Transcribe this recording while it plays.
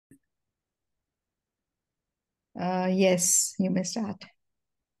Yes, you may start.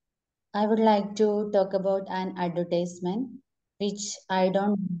 I would like to talk about an advertisement which I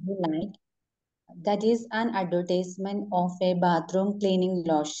don't really like. That is an advertisement of a bathroom cleaning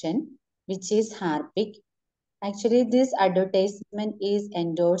lotion, which is Harpic. Actually, this advertisement is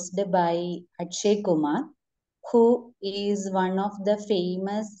endorsed by Akshay Kumar, who is one of the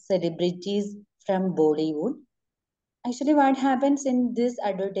famous celebrities from Bollywood. Actually, what happens in this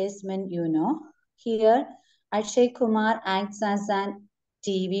advertisement, here Akshay Kumar acts as an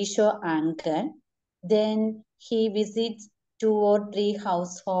TV show anchor. Then he visits two or three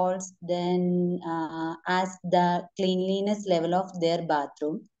households, then asks the cleanliness level of their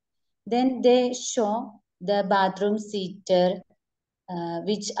bathroom. Then they show the bathroom seater,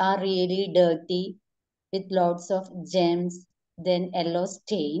 which are really dirty with lots of gems, then yellow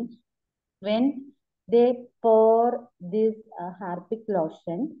stain. When they pour this harpic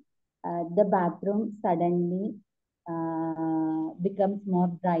lotion, the bathroom suddenly becomes more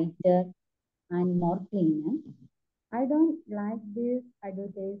brighter and more cleaner. I don't like this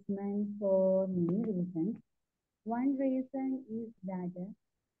advertisement for many reasons. One reason is that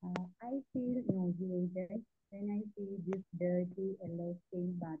I feel nauseated when I see this dirty yellow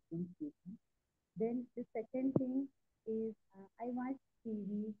stained bathroom seating. Then the second thing is I watch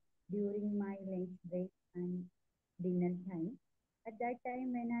TV during my lunch break and dinner time. At that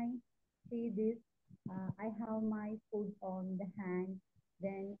time, when I see this, I have my food on the hand.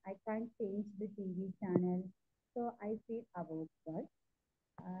 Then I can't change the TV channel, so I feel awkward.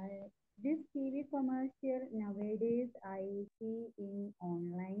 This TV commercial nowadays I see in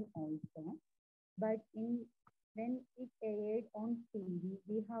online also, but in when it aired on TV,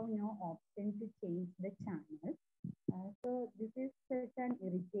 we have no option to change the channel. So this is such an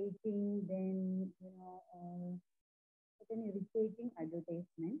irritating, then such an irritating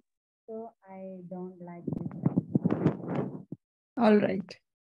advertisement. So I don't like this. All right.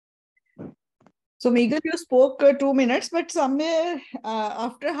 So, Meghal, you spoke 2 minutes, but somewhere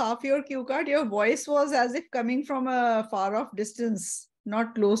after half your cue card, your voice was as if coming from a far off distance,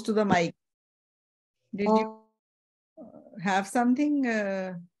 not close to the mic. Did you have something?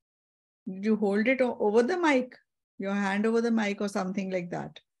 Did you hold it over the mic? Your hand over the mic or something like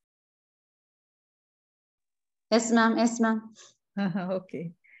that? Yes, ma'am. Yes, ma'am.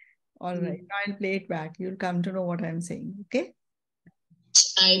 Okay. All right. I'll play it back. You'll come to know what I'm saying. Okay.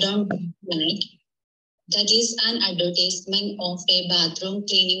 I don't like. That is an advertisement of a bathroom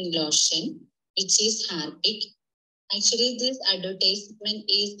cleaning lotion, which is Harpic. Actually, this advertisement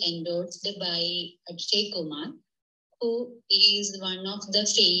is endorsed by Akshay Kumar, who is one of the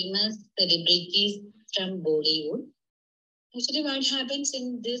famous celebrities from Bollywood. Actually, what happens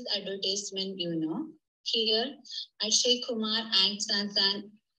in this advertisement, here Akshay Kumar acts as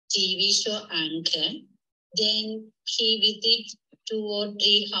an TV show anchor. Then he visits two or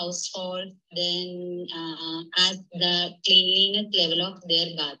three households, then asks the cleanliness level of their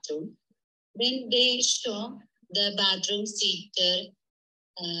bathroom. Then they show the bathroom seater,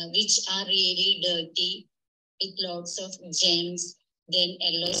 which are really dirty with lots of gems, then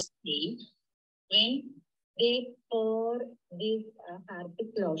yellow stain. When they pour this harpic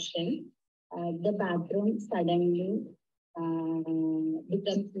lotion, the bathroom suddenly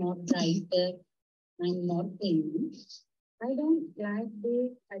becomes more brighter and more clean. I don't like this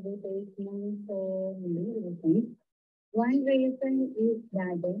advertisement for many reasons. One reason is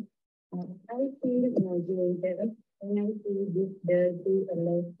that I feel nauseated when I see this dirty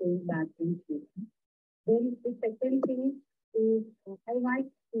yellow stained bathroom seat. Then the second thing is I watch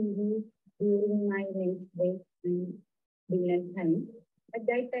TV during my lunch break and dinner time. At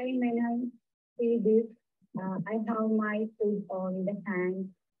that time, when I see this, I have my food on the hand.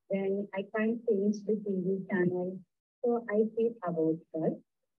 Then I can't change the TV channel, so I feel about that.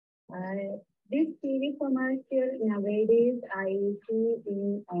 This TV commercial nowadays I see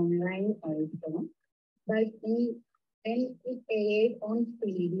in online also, but when it aired on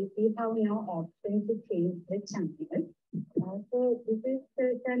TV, we have no option to change the channel. So this is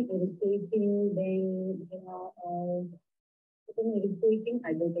such an irritating, then it's an irritating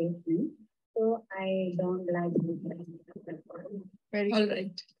advertisement. So I don't like this. Very all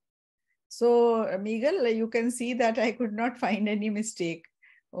right. So, Meghal, you can see that I could not find any mistake.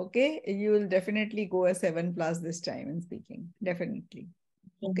 Okay, you will definitely go a 7+ this time in speaking. Definitely.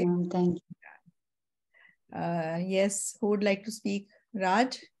 Okay. Thank you. Yes, who would like to speak?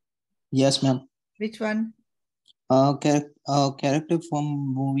 Raj? Yes, ma'am. Which one? Character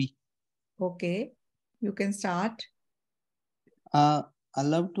from movie. Okay, you can start. I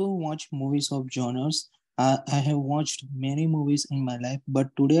love to watch movies of genres I have watched many movies in my life,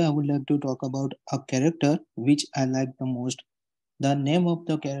 but today I would like to talk about a character which I like the most. The name of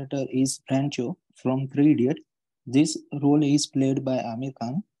the character is Rancho from Three Idiots. This role is played by Amir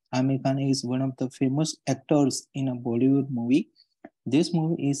Khan. Amir Khan is one of the famous actors in a Bollywood movie. This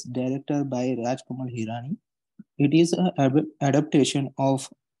movie is directed by Rajkumar Hirani. It is an adaptation of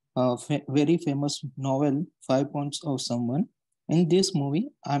a very famous novel, Five Points of Someone. In this movie,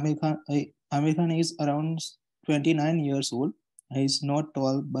 Amir Khan is around 29 years old. He is not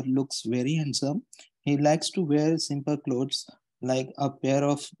tall but looks very handsome. He likes to wear simple clothes like a pair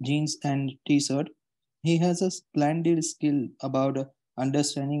of jeans and t-shirt. He has a splendid skill about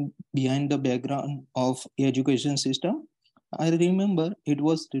understanding behind the background of education system. I remember it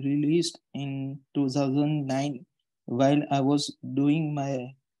was released in 2009 while I was doing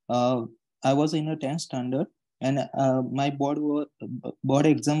my I was in a 10th standard, and my board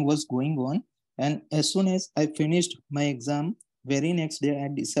exam was going on, and as soon as I finished my exam, very next day I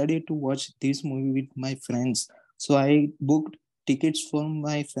decided to watch this movie with my friends. So I booked tickets for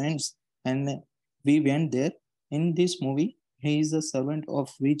my friends, and we went there. In this movie, he is a servant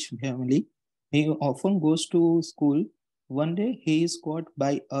of rich family. He often goes to school. One day he is caught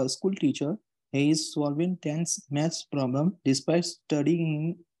by a school teacher. He is solving tense maths problem despite studying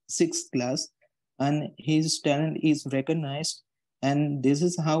in sixth class, and his talent is recognized. And this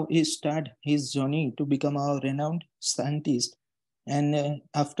is how he started his journey to become a renowned scientist. And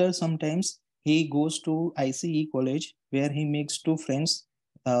after some times, he goes to ICE college where he makes two friends,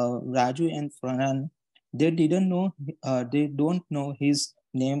 Raju and Franan. They don't know his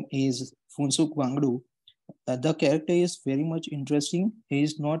name is Funsuk Wangdu. The character is very much interesting. He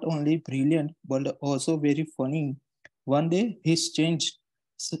is not only brilliant but also very funny. One day he changed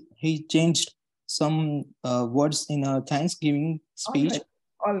some words in a Thanksgiving All speech. right.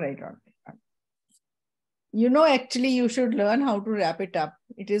 All right. All right. You know, actually, you should learn how to wrap it up.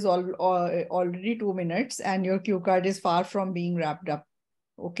 It is already 2 minutes, and your cue card is far from being wrapped up.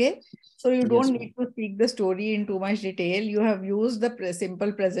 Okay. So you Yes, don't ma'am. need to speak the story in too much detail. You have used the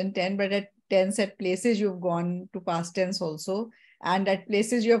simple present tense, but at tense at places you've gone to past tense also, and at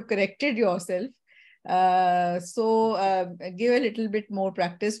places you have corrected yourself. So give a little bit more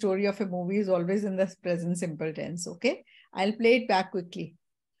practice. Story of a movie is always in the present simple tense. Okay. I'll play it back quickly.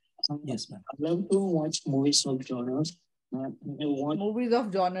 Yes, ma'am. I love to watch movies of genres. Movies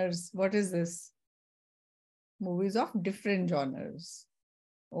of genres. What is this? Movies of different genres.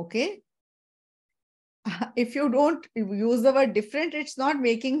 Okay. If you don't use the word different, it's not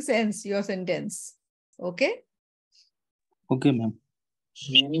making sense, your sentence. Okay. Okay, ma'am.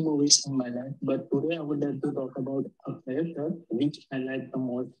 Many movies in my life, but today I would like to talk about a character which I like the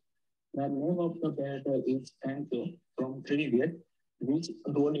most. The name of the character is Sancho from Three Idiots, which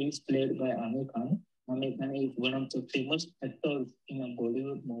role is played by Amir Khan. Amir Khan is one of the famous actors in a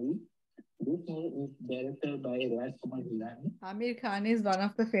Bollywood movie. This movie is directed by Rajkumar Hirani. Amir Khan is one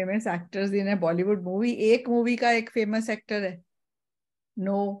of the famous actors in a Bollywood movie. एक movie का एक famous actor है.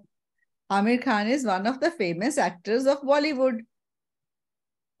 No. Amir Khan is one of the famous actors of Bollywood.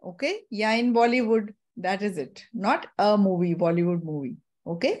 Okay. Yeah, in Bollywood. That is it. Not a movie, Bollywood movie.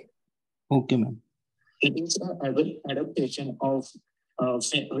 Okay. Okay, ma'am. It is an adaptation of a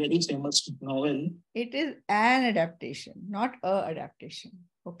very famous novel. It is an adaptation, not a adaptation.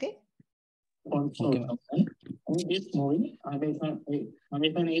 Okay. Okay, ma'am. In this movie, Amir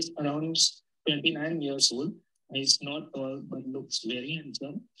Khan is around 29 years old. He is not tall but looks very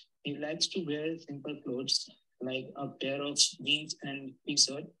handsome. He likes to wear simple clothes like a pair of jeans and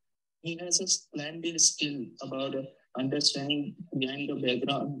t-shirt. He has a splendid skill about understanding behind the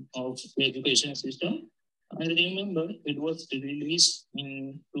background of the education system. I remember it was released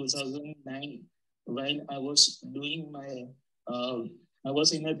in 2009 while uh, I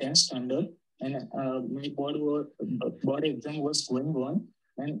was in a 10th standard, and my board exam was going on.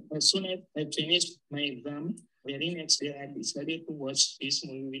 And as soon as I finished my exam, very next day I decided to watch this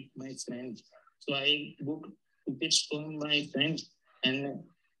movie with my friends. So I booked tickets from my friends, and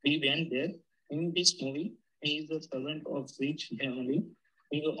we went there. In this movie, he is a servant of rich family.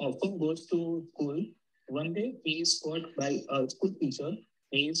 He often goes to school. One day, he is caught by a school teacher.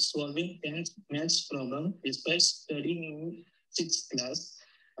 He is solving 10th maths problem despite studying in sixth class,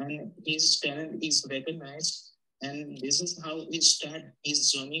 and his talent is recognized. And this is how he started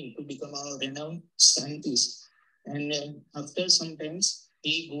his journey to become a renowned scientist. And after some times,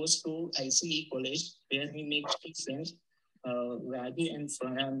 he goes to ICE college where he makes two friends, Ravi and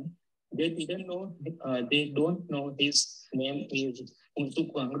Farhan. They don't know his name is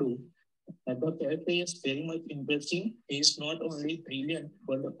Unsuk Wangdu. The character is very much interesting. He is not only brilliant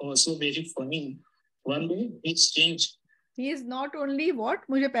but also very funny. One day it's changed. He is not only what?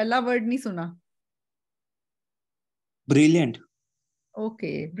 मुझे पहला word नहीं सुना. Brilliant.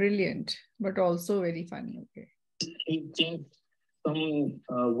 Okay, brilliant, but also very funny. Okay. He changed some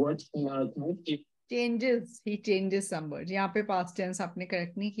words in our life. Changes. He changes some words. यहाँ पे past tense आपने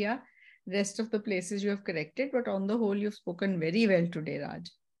correct नहीं किया. Rest of the places you have corrected, but on the whole you've spoken very well today, Raj.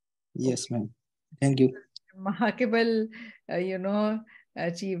 Yes, ma'am. Thank you. Remarkable,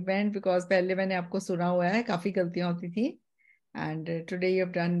 achievement, because पहले मैंने आपको सुना हुआ है, काफी गलतियां होती थी, and today you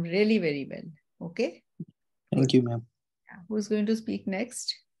have done really very well. Okay. Thank you, ma'am. Who's going to speak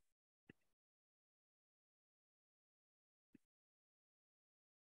next?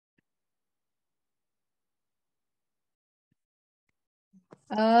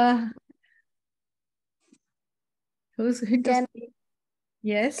 Who's going to speak?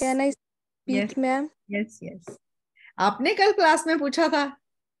 Yes. Can I speak, Yes. ma'am? Yes, yes. आपने कल क्लास में पूछा था?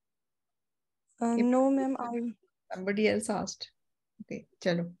 No, ma'am. Somebody else asked. Okay,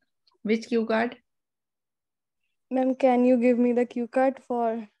 chalo. Which cue card? Ma'am, can you give me the cue card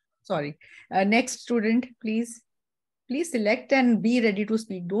for? Sorry. Next student, please. Please select and be ready to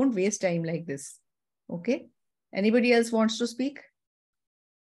speak. Don't waste time like this. Okay. Anybody else wants to speak?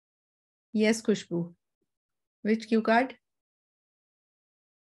 Yes, Khushbu. Which cue card?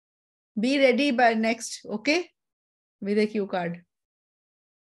 Be ready by next. Okay. With a cue card.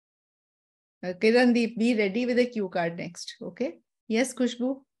 Kirandeep, be ready with a cue card next. Okay. Yes,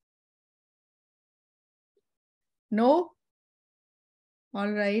 Khushbu. No?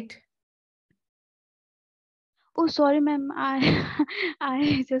 All right. Oh, sorry, ma'am. I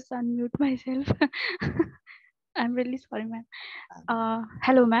I just unmute myself. I'm really sorry, ma'am.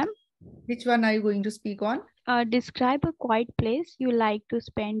 Hello, ma'am. Which one are you going to speak on? Describe a quiet place you like to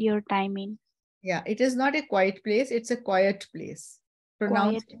spend your time in. Yeah, it is not a quiet place. It's a quiet place.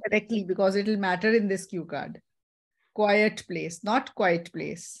 Pronounce it correctly because it will matter in this cue card. Quiet place, not quiet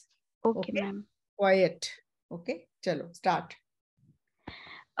place. Okay, ma'am. Quiet. Okay, chalo, start.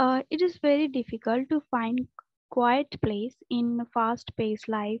 It is very difficult to find quiet place in the fast-paced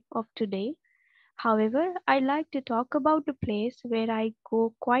life of today. However, I like to talk about a place where I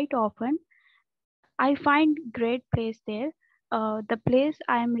go quite often. I find great place there. The place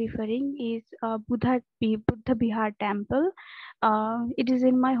I am referring is Buddha Bihar temple. It is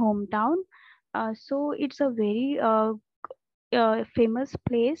in my hometown. So it's a very famous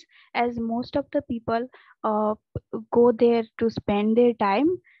place, as most of the people go there to spend their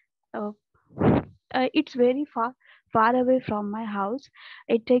time. It's very far away from my house.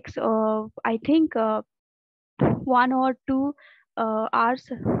 It takes I think 1 or 2 hours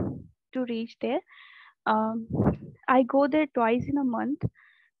to reach there. I go there twice in a month.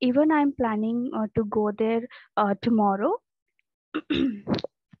 Even I'm planning to go there tomorrow.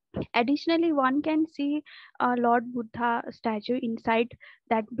 Additionally, one can see Lord Buddha statue inside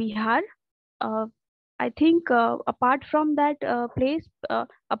that Bihar. Uh, I think apart from that place,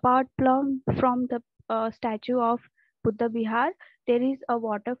 apart from the statue of Buddha Bihar, there is a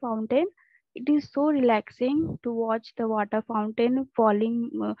water fountain. It is so relaxing to watch the water fountain falling,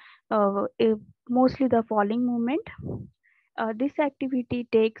 mostly the falling movement. This activity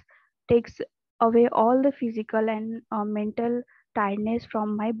takes away all the physical and mental tiredness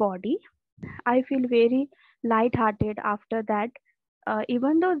from my body. I feel very light-hearted after that.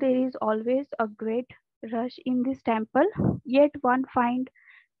 Even though there is always a great rush in this temple, yet one find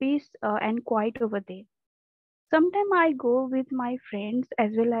peace and quiet over there. Sometimes I go with my friends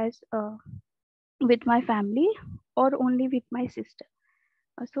as well as with my family, or only with my sister.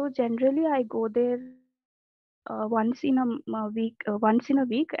 So generally, I go there once in a week,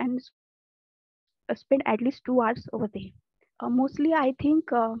 and spend at least 2 hours over there. Mostly, I think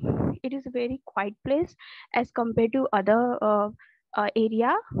it is a very quiet place as compared to other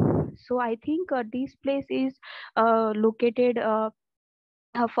area. So I think this place is located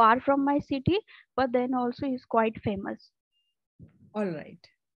far from my city, but then also is quite famous. All right.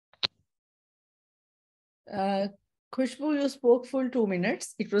 Khushbu, you spoke full 2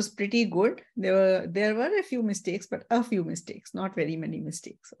 minutes. It was pretty good. There were a few mistakes, but a few mistakes, not very many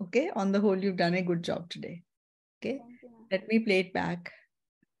mistakes. Okay. On the whole, you've done a good job today. Okay. Let me play it back.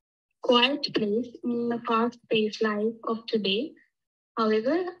 Quiet place in the fast-paced life of today.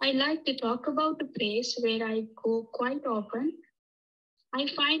 However, I like to talk about a place where I go quite often. I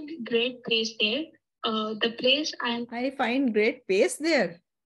find great place there. I find great pace there.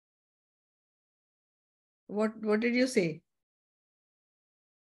 What did you say?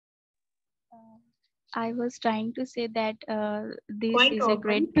 I was trying to say that this Quite is often. A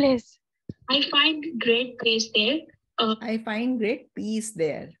great place. I find great place there. I find great peace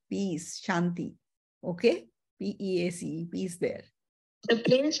there. Peace, Shanti. Okay, PEACE, peace there. The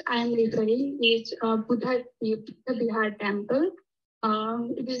place I am referring is Buddha Bihar temple.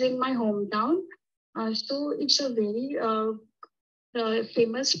 It is in my hometown. So it's a very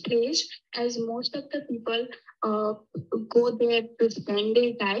famous place, as most of the people go there to spend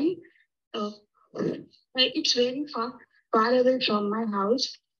their time. It's very far away from my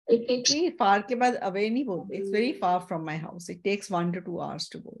house. It takes far के बाद away नहीं बोलते. It's very far from my house. It takes 1 to 2 hours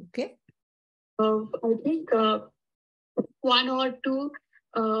to go. Okay. I think 1 or 2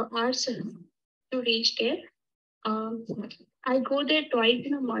 hours to reach there. I go there twice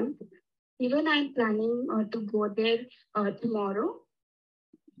in a month. Even I'm planning to go there tomorrow.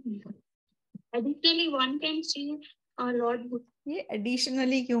 Additionally, one can see Lord Buddha. ये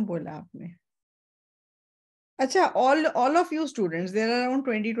additionally क्यों बोला आपने? अच्छा, all of you students, there are around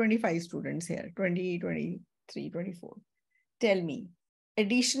 20-25 students here, 20, 23, 24. Tell me,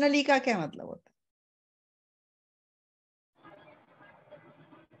 additionally का क्या मतलब होता है?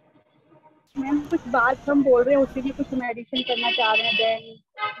 मैम कुछ बात हम बोल रहे हैं उसी में कुछ हम एडिशन करना चाह रहे हैं,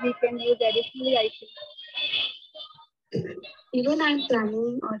 then we can use additionally I think. Even I'm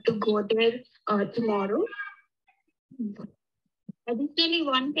planning to go there tomorrow. Additionally,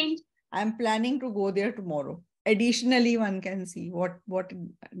 one can. I'm planning to go there tomorrow. Additionally, one can see. What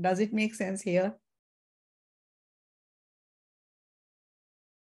does it make sense here?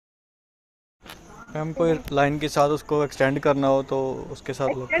 Ma'am कोई line के साथ उसको extend करना हो तो उसके साथ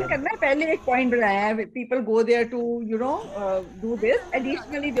लगता एक्सटेंड करना है. पहले एक पॉइंट बनाया है. People go there to do this.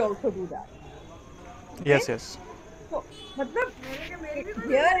 Additionally, they also do that. Okay? Yes. So, मतलब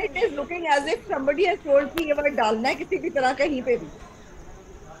here it is looking as if somebody has told कि ये वर्ड डालना है किसी भी तरह कहीं पे भी,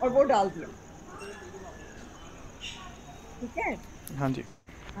 और वो डाल दिया. ठीक है. हाँ जी.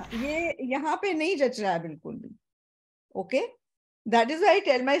 ये यहाँ पे नहीं जच रहा है बिल्कुल भी. Okay, that is why I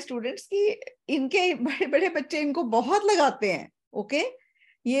tell my students कि इनके बड़े बड़े बच्चे इनको बहुत लगाते हैं. ओके,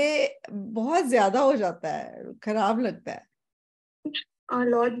 ये बहुत ज्यादा हो जाता है, खराब लगता है.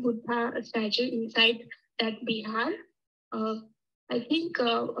 Lord Buddha statue inside that Bihar. I think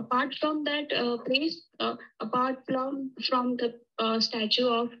apart from that place, apart from the statue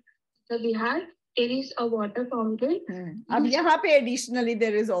of the Bihar, there is a water fountain. अब यहाँ पे additionally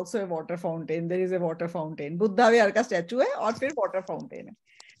there is also a water fountain. There is a water fountain. Buddha विहार का statue है और फिर water fountain है.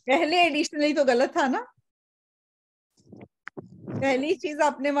 पहले additionally तो गलत था ना. पहली चीज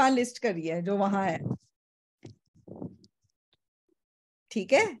आपने वहां लिस्ट करी है जो वहां है.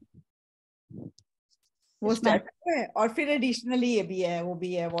 ठीक है, वो स्टैचू है और फिर एडिशनली ये भी है, वो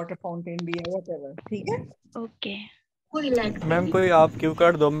भी है, वाटर फाउंटेन भी है, व्हाटएवर. ठीक है. ओके मैम कोई आप क्यू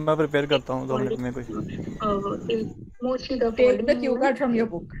कार्ड दो, मैं प्रिपेयर करता हूँ 2 मिनट में. कोई Mostly the take the Q card from your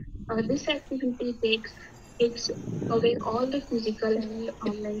book. This activity takes away all the physical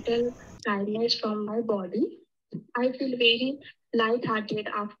and mental tiredness from my body. I feel very light-hearted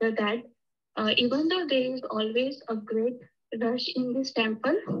after that. Even though there is always a great rush in this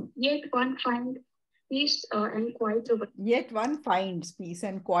temple, yet one finds peace and quiet. Yet one finds peace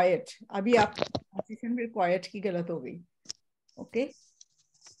and quiet. अभी आप transition फिर quiet की गलत हो गई. Okay.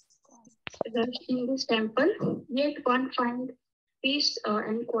 Rush in this temple, yet one finds peace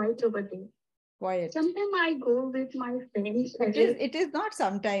and quiet over there. Quiet. Sometimes I go with my friends. It is not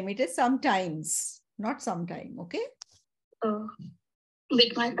sometime. It is sometimes, not sometime. Okay.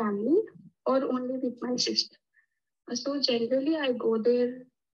 With my family or only with my sister. So generally, I go there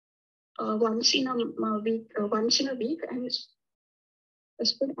once in a week, and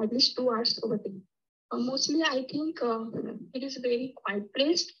spend at least 2 hours over there. Mostly, I think it is a very quiet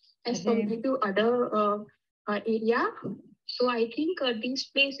place as compared to other area. So I think this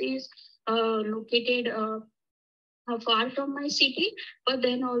place is located far from my city, but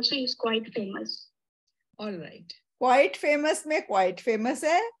then also is quite famous. All right. Quite famous में quite famous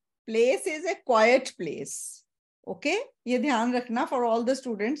है. Place is a quiet place. Okay? ये ध्यान रखना for all the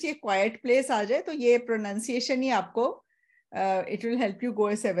students. ये quiet place आ जाए तो ये pronunciation ही आपको it will help you go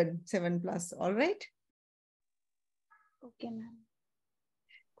a 7+. All right? Okay ma'am.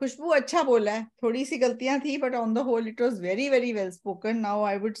 खुशबू अच्छा बोला है. थोड़ी सी गलतियां थी but on the whole it was very very well spoken. Now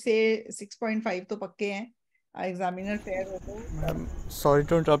I would say 6.5 तो पक्के हैं. एग्जामिनर फेयर हो तो. Ma'am sorry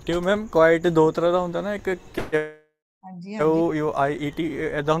to interrupt you ma'am. Quite दो तरह ਦਾ ਹੁੰਦਾ ਨਾ, ਇੱਕ UIET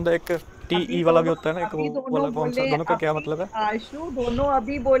ऐसा ਹੁੰਦਾ, एक TE वाला भी होता है ना, एक वो वाला कौन सा, दोनों का क्या मतलब है? आशु दोनों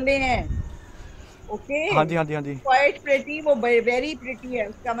अभी बोले हैं. ओके. हाँ जी हाँ जी हाँ जी. क्वाइट प्रिटी वो वेरी प्रिटी है,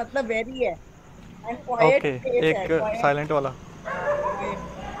 उसका मतलब वेरी है. ओके, एक साइलेंट वाला.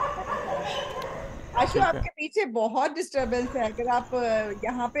 आशु आपके पीछे बहुत डिस्टरबेंस है. अगर आप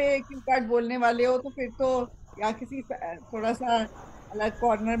यहाँ पे क्यू कार्ड बोलने वाले हो तो फिर तो या किसी थोड़ा सा अलग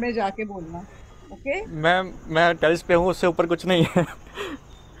कॉर्नर में जाके बोलना. ओके मैं टेरेस पे हूँ, उससे ऊपर कुछ नहीं है।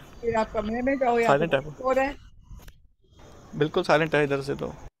 फिर आप कमरे में जाओ या तो साइलेंट है, हो रहा है, बिल्कुल साइलेंट है इधर से तो।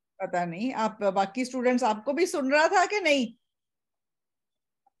 पता नहीं। आप बाकी स्टूडेंट्स, आपको भी सुन रहा था कि नहीं?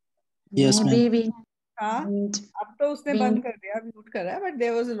 Yes, ma'am. Maybe हाँ, wind, अब तो उसने बंद wind. कर दिया, म्यूट कर रहा है, but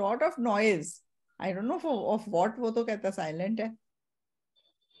there was a lot of noise, I don't know of what, वो तो कहता साइलेंट है।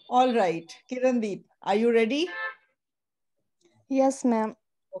 All right, Kirandeep, are you ready? Yes, ma'am.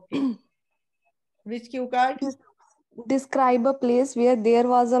 Okay, which Q card? Describe a place where there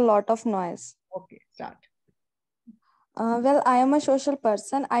was a lot of noise. Okay, start. Well, I am a social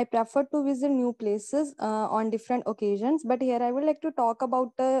person. I prefer to visit new places on different occasions. But here I would like to talk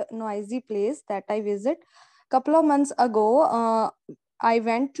about a noisy place that I visit. Couple of months ago, I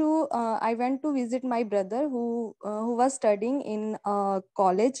went to visit my brother who was studying in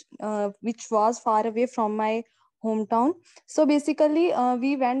college, which was far away from my hometown. So basically,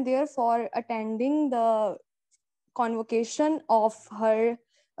 we went there for attending the convocation of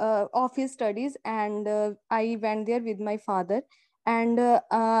his studies, and I went there with my father, and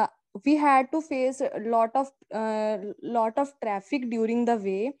we had to face a lot of traffic during the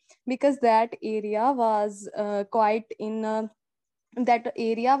way, because that area was quite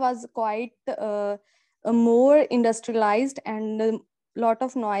more industrialized, and a lot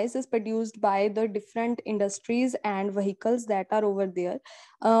of noise is produced by the different industries and vehicles that are over there.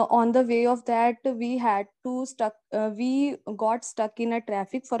 On the way of that, we got stuck in a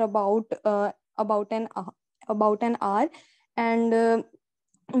traffic for about an hour. And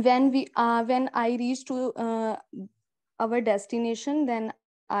when I reached to our destination, then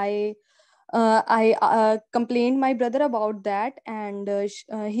I complained my brother about that, and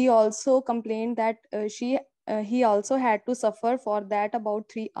he also complained that he also had to suffer for that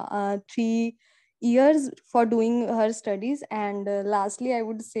about 3 years for doing her studies. And lastly, I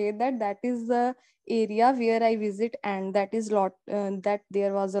would say that that is the area where I visit, and that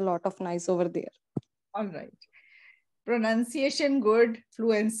there was a lot of noise over there. All right. Pronunciation good,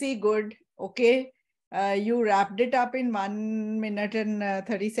 fluency good. Okay. You wrapped it up in 1 minute and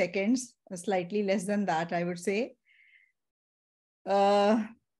 30 seconds, slightly less than that, I would say.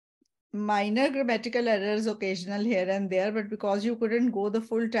 Minor grammatical errors occasional here and there, but because you couldn't go the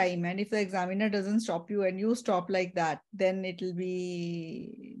full time, and if the examiner doesn't stop you and you stop like that, then it'll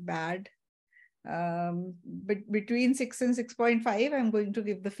be bad. But between 6 and 6.5, I'm going to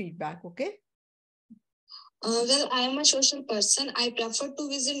give the feedback, okay? Well, I am a social person. I prefer to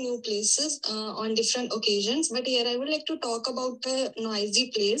visit new places on different occasions. But here I would like to talk about the noisy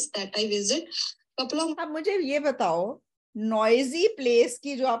place that I visit. Couple of अब मुझे ये बताओ, noisy place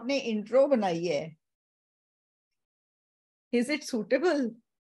की जो आपने intro बनाई है, is it suitable?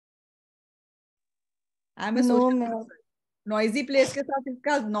 I am No, ma'am. Noisy place के साथ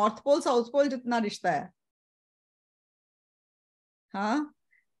इसका नॉर्थ पोल साउथ पोल जितना रिश्ता है। हाँ,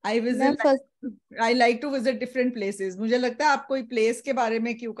 Ma'am, first, I like to visit different places. मुझे लगता है आप कोई प्लेस के बारे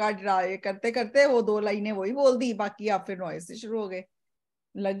में क्यू कार्ड करते करते वो 2 लाइनें वही बोल दी, बाकी आप फिर नॉइज से शुरू हो गए।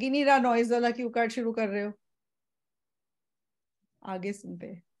 लग ही नहीं रहा नॉइज वाला क्यू कार्ड शुरू कर रहे हो। आगे सुनते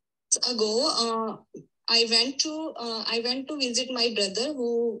हैं। ago, I went to visit my brother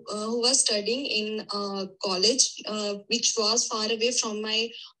who was studying in college, which was far away from my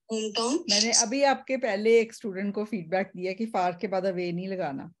hometown. मैंने अभी आपके पहले एक स्टूडेंट को फीडबैक दिया कि फार के बाद वे नहीं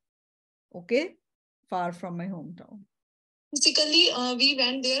लगाना, okay? Far from my home town. Basically, we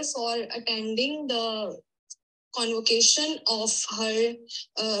went there for attending the convocation of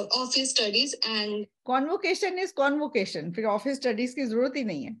his studies, and convocation is convocation, फिर ऑफिस स्टडीज की जरूरत ही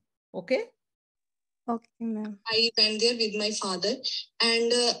नहीं है, okay? okay, ma'am. I went there with my father,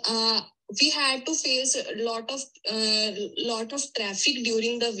 and we had to face a lot of traffic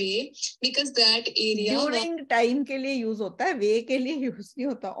during the way, because that area during time के लिए use होता है, वे के लिए यूज नहीं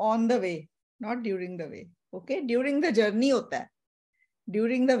होता। On the way, not during the way, okay? During the journey होता है,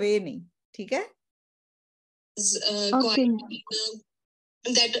 ड्यूरिंग द वे नहीं, ठीक है? was Okay, quite ma'am.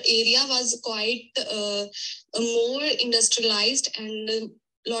 that area was quite more industrialized, and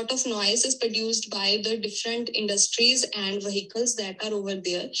a lot of noise is produced by the different industries and vehicles that are over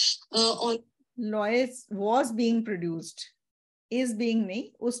there. On Noise was being produced, is being नहीं।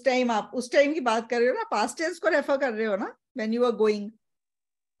 उस time आप उस time की बात कर रहे हो ना, पास्ट टेंस को रेफर कर रहे हो ना? when you were going,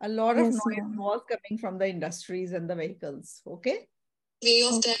 a lot of Yes, noise ma'am. was coming from the industries and the vehicles, okay? way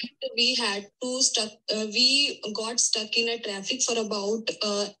of Okay. that, we got stuck in a traffic for about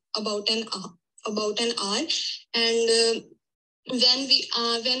an hour, and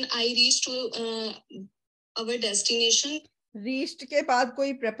when I reached to our destination, reached के बाद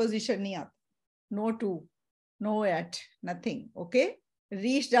कोई preposition नहीं आता, no to, no at, nothing, okay?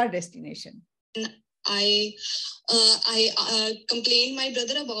 Reached our destination, I complained my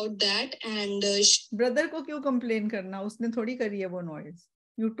brother about that, and brother को क्यों complain करना? उसने थोड़ी करी है वो noise.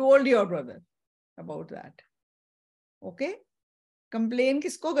 You told your brother about that. Okay? Complain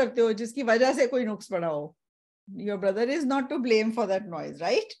किसको करते हो? जिसकी वजह से कोई नुक्स पड़ा हो. Your brother is not to blame for that noise,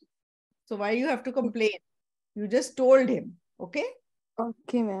 right? So why you have to complain? You just told him. Okay?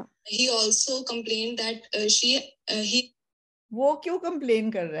 Okay, ma'am. He also complained that he. वो क्यों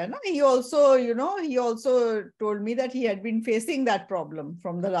complain कर रहा है ना? He also, he also told me that he had been facing that problem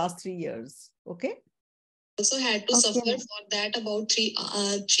from the last 3 years. Okay? Also had to suffer for that about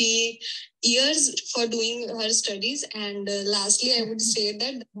 3 years for doing her studies, and lastly I would say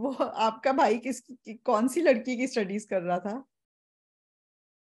that वो आपका भाई कौन सी लड़की की studies कर रहा था?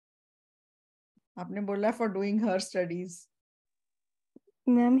 आपने बोला for doing her studies.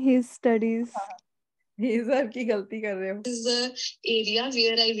 Ma'am, his studies. His की गलती कर रहे हो. This is the area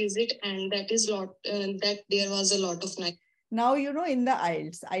where I visit, and that is that there was a lot of night. Now, in the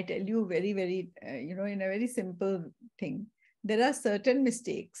IELTS, I tell you very, very, in a very simple thing, there are certain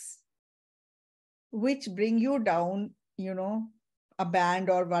mistakes which bring you down, a band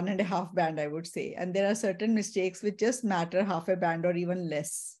or 1.5 band, I would say. And there are certain mistakes which just matter half a band or even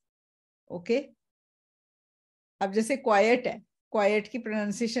less. Okay? अब जैसे quiet है, quiet की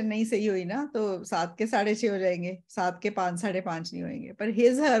pronunciation नहीं सही हुई ना, तो 7 के 6.5 हो जाएंगे, 7 के 5, 5.5 नहीं होंगे. पर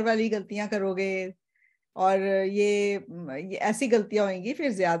his her वाली गलतियां करोगे और ये ऐसी गलतियां होंगी,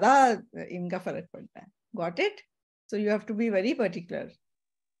 फिर ज्यादा इनका फर्क पड़ता है. Got it? So you have to be very particular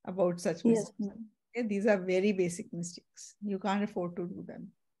about such mistakes. Yes. Okay? These are very basic mistakes. You can't afford to do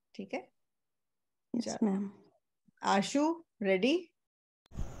them. ठीक है? Yes, ma'am. Ashu, ready?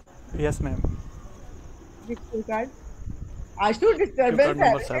 Yes, ma'am. आशु disturbance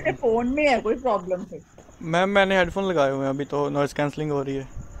है, मेरे phone में है कोई problem से? Ma'am मैंने headphone लगाए हुए हैं, अभी तो नॉइज कैंसलिंग हो रही है.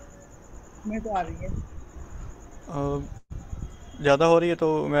 मैं तो आ रही है. ज़्यादा हो रही है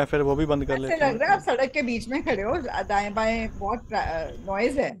तो मैं फिर वो भी बंद कर लेता हूँ. ऐसे लग रहा है आप सड़क के बीच में खड़े हो, दाएं बाएं बहुत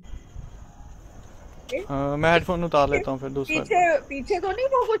नॉइज है. मैं हेडफोन उतार लेता हूँ फिर दूसरा. पीछे तो नहीं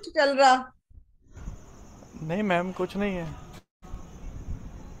वो कुछ चल रहा? नहीं मैम, कुछ नहीं है.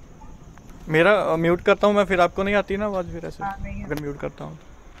 मेरा म्यूट करता हूँ मैं, फिर आपको नहीं आती ना आवाज़ फिर ऐसे? अगर म्यूट करता हूँ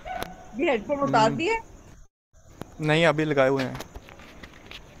ये हेडफोन उतार दिए? नहीं, अभी लगाए हुए हैं.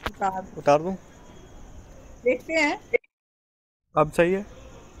 उतार दूँ? देखते हैं. अब सही है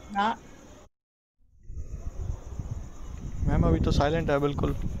ना मैम, अभी तो साइलेंट है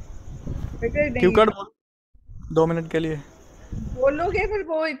बिल्कुल. क्यों कर 2 मिनट के लिए बोलोगे फिर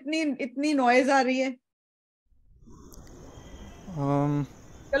वो इतनी नॉइज आ रही है.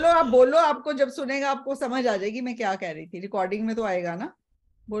 चलो आप बोलो, आपको जब सुनेगा आपको समझ आ जाएगी मैं क्या कह रही थी. रिकॉर्डिंग में तो आएगा ना?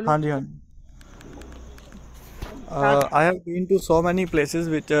 बोलो. हाँ जी, हाँ जी. I have been to so many places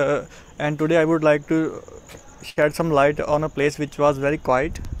which and today I would like to shed some light on a place which was very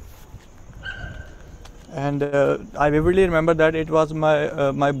quiet, and I vividly remember that it was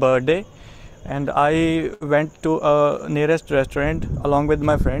my birthday, and I went to a nearest restaurant along with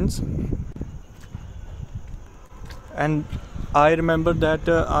my friends, and I remember that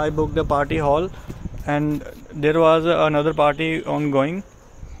I booked a party hall, and there was another party ongoing,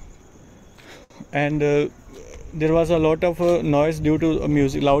 and there was a lot of noise due to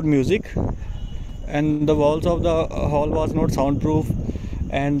loud music, and the walls of the hall was not soundproof,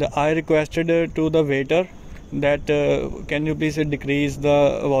 and I requested to the waiter that can you please decrease the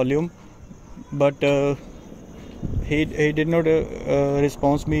volume, but he did not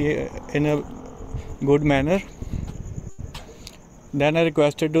respond me in a good manner. Then I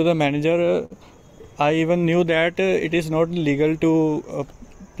requested to the manager. I even knew that it is not legal to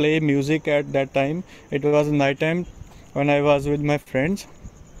play music at that time. It was night time when I was with my friends.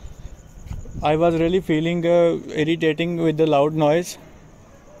 I was really feeling irritating with the loud noise,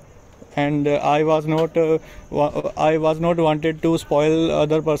 and I was not wanted to spoil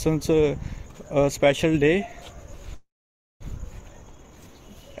other person's special day,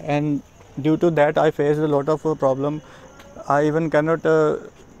 and due to that I faced a lot of problem. I even cannot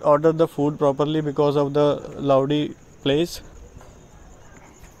order the food properly because of the loudy place.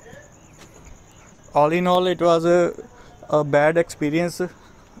 All in all, it was a bad experience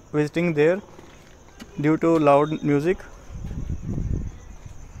visiting there due to loud music.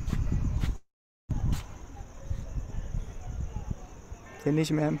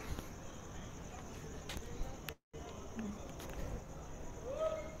 Finish, ma'am.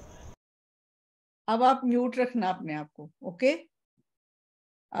 अब आप mute रखना अपने आप को. Okay?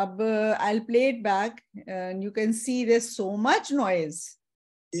 अब I'll play it back and you can see there's so much noise.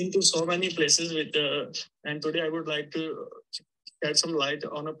 Been to so many places with and today I would like to shed some light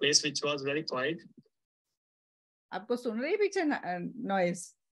on a place which was very quiet. आपको सुन रही है पीछे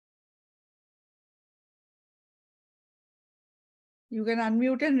noise? You can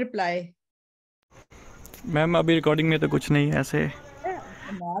unmute and reply. Ma'am अभी recording में तो कुछ नहीं है ऐसे.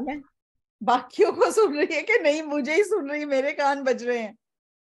 कमाल है. बाकियों को सुन रही है कि नहीं? मुझे ही सुन रही है, मेरे कान बज रहे हैं.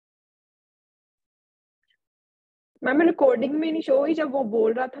 मैम रिकॉर्डिंग में नहीं शो हुई, जब वो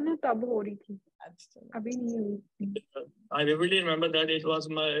बोल रहा था ना तब हो रही थी. अच्छा. अभी नहीं हुई. I vividly remember that it was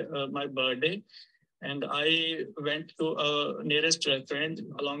my birthday, and I went to a nearest restaurant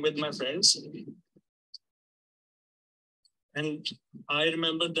along with my friends. And I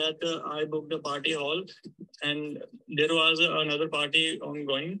remember that I booked a party hall, and there was another party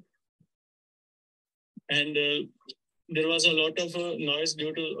ongoing, and there was a lot of noise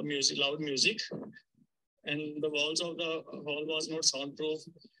due to music, loud music, and the walls of the hall was not soundproof.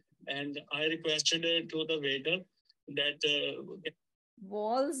 And I requested to the waiter that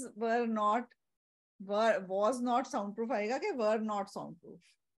walls was not soundproof. आएगा कि were not soundproof?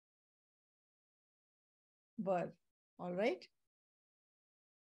 Were. All right.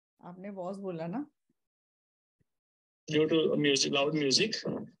 आपने was बोला ना? Due to music, loud music,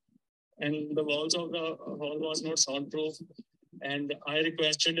 and the walls of the hall was not soundproof, and I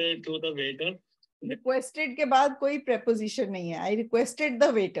requested to the waiter. Requested के बाद कोई preposition नहीं है. I requested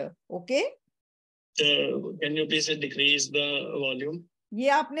the waiter. Okay. Can you please decrease the volume? ये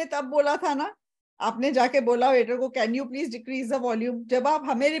आपने तब बोला था ना? आपने जाके बोला वेटर को can you please decrease the volume. जब आप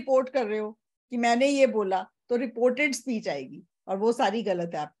हमें रिपोर्ट कर रहे हो कि मैंने ये बोला, तो रिपोर्टेड स्पीच आएगी और वो सारी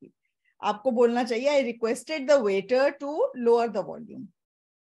गलत है आपकी. आपको बोलना चाहिए I requested the waiter to lower the volume.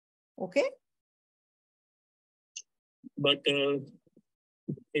 Okay. But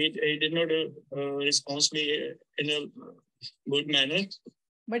he did not respond me in a good manner.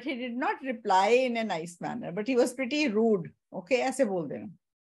 But he did not reply in a nice manner. But he was pretty rude. Okay, ऐसे बोल देना.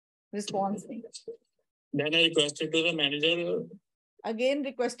 Response नहीं. Then I requested to the manager. Again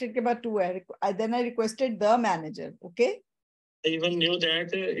requested के बाद two है. Then I requested the manager. Okay. I even knew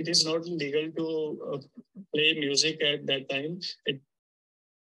that it is not legal to play music at that time.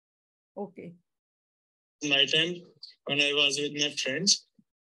 Okay. Night time when I was with my friends,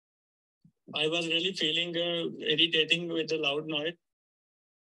 I was really feeling irritating with the loud noise.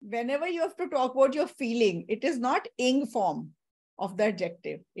 Whenever you have to talk about your feeling, it is not ing form of the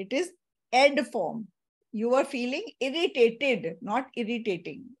adjective. It is ed form. You are feeling irritated, not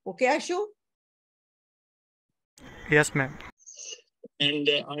irritating. Okay, Ashu? Yes, ma'am. And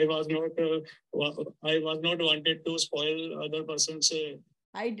I was not wanted to spoil other person's.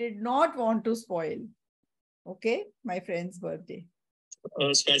 I did not want to spoil. Okay, my friend's birthday.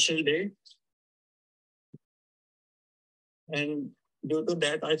 A special day. And due to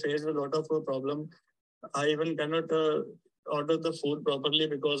that, I faced a lot of problem. I even cannot order the food properly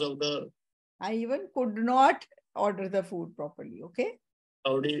because of the. I even could not order the food properly. Okay.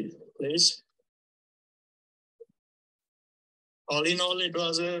 Rowdy place. All in all, it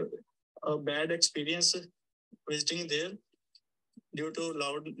was a bad experience visiting there due to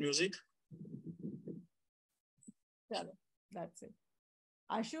loud music. चलो, that's it.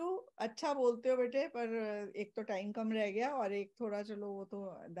 आशु अच्छा बोलते हो बेटे, पर एक तो time कम रह गया और एक थोड़ा चलो वो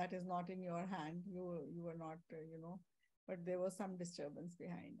तो that is not in your hand. You were not but there was some disturbance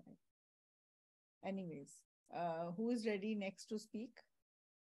behind it. Anyways, who is ready next to speak?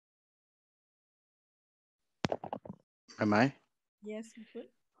 Am I? Yes, Mukul.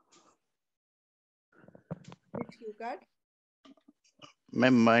 Which cue card?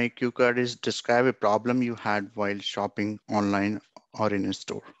 Ma'am, my cue card is describe a problem you had while shopping online or in a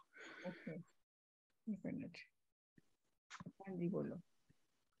store. Okay. एक minute. Andy बोलो.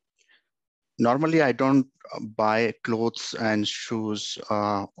 Normally, I don't buy clothes and shoes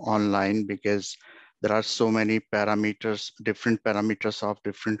online because there are so many parameters, different parameters of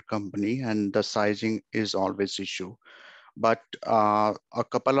different company, and the sizing is always issue. But a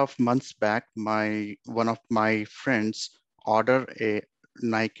couple of months back, one of my friends ordered a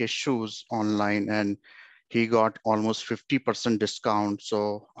Nike shoes online and he got almost 50% discount.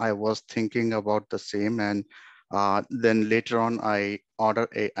 So I was thinking about the same. And then later on, I ordered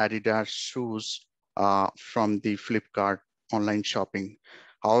a Adidas shoes from the Flipkart online shopping.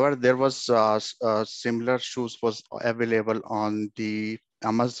 However, there was similar shoes was available on the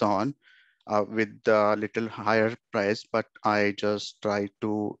Amazon with a little higher price, but I just try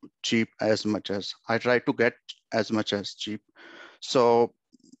to cheap as much as I try to get as much as cheap. So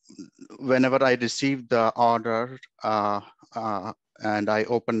whenever I received the order and I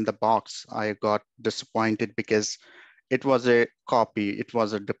opened the box, I got disappointed because it was a copy. It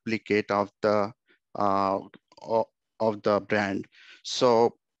was a duplicate of the of the brand.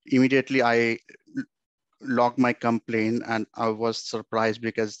 So immediately I logged my complaint, and I was surprised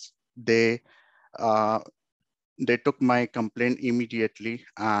because they took my complaint immediately,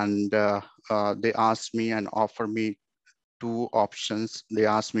 and they asked me and offered me two options. They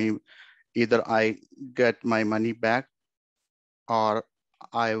asked me either I get my money back or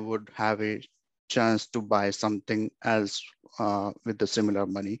I would have a chance to buy something else with the similar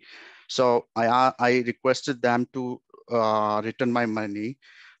money. So I requested them to return my money.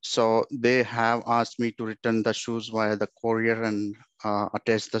 So they have asked me to return the shoes via the courier and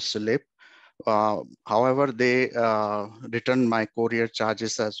attach the slip. However, they returned my courier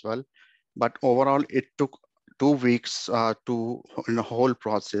charges as well. But overall, it took 2 weeks to in the whole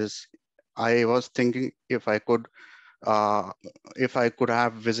process. I was thinking uh, if I could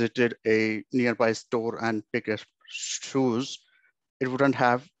have visited a nearby store and pick up shoes, it wouldn't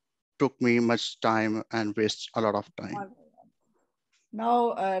have took me much time and waste a lot of time.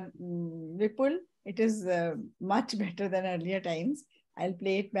 Now, Vipul, it is much better than earlier times. I'll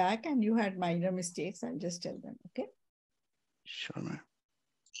play it back, and you had minor mistakes. I'll just tell them, okay? Sure, ma'am.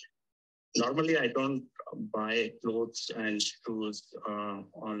 Normally, I don't buy clothes and shoes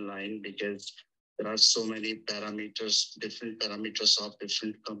online because there are so many parameters, different parameters of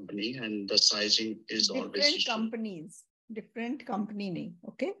different company, and the sizing is always different companies, different company name,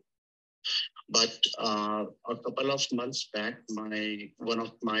 okay? But a couple of months back, one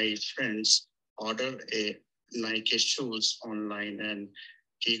of my friends ordered a Nike shoes online, and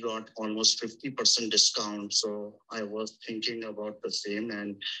he got almost 50% discount. So I was thinking about the same,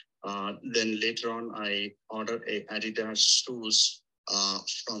 and then later on, I ordered a Adidas shoes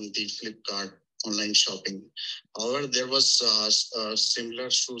from the Flipkart online shopping. However, there was similar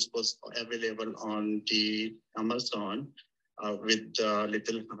shoes was available on the Amazon with a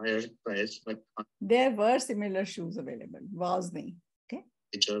little higher price, but there were similar shoes available. Was nahi, okay?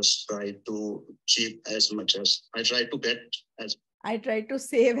 I just try to cheap as much as I try to get as. I try to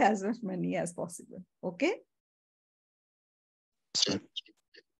save as much money as possible. Okay.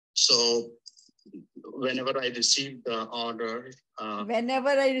 So whenever I receive the order, whenever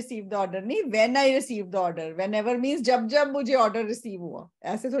I receive the order, नहीं, when I receive the order. Whenever means जब मुझे order receive हुआ.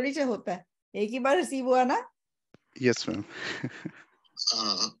 ऐसे थोड़ी सा होता है. एक ही बार receive हुआ ना? Yes, ma'am.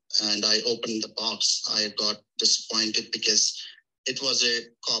 And I opened the box. I got disappointed because it was a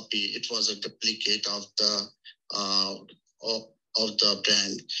copy. It was a duplicate of the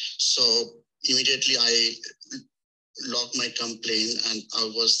brand. So immediately I logged my complaint, and I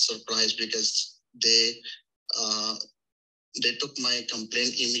was surprised because they took my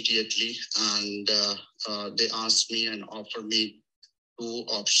complaint immediately, and they asked me and offered me two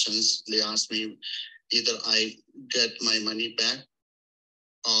options. They asked me either I get my money back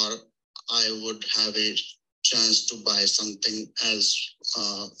or I would have a chance to buy something else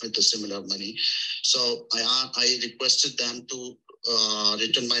with a similar money. So I requested them to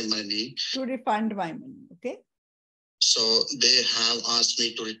return my money. To refund my money, okay? So they have asked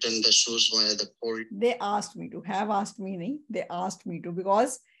me to return the shoes via the courier. They asked me to. Have asked me नहीं. They asked me to,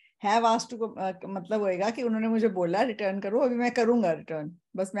 because have asked to को मतलब होएगा कि उन्होंने मुझे बोला return करो. अभी मैं करूँगा रिटर्न.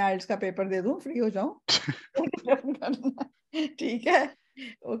 बस मैं IELTS का पेपर दे दूँ, फ्री हो जाऊँ. रिटर्न करना. ठीक है?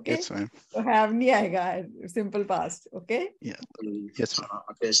 Okay. Yes, ma'am. तो have नहीं आएगा. Simple past. Okay. Yeah. Yes, ma'am.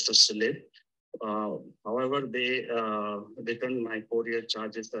 Attached to slip. However, they returned my courier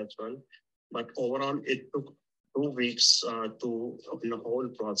charges as well. But overall, it took 2 weeks to in the whole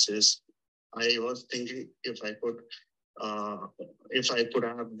process. I was thinking if I could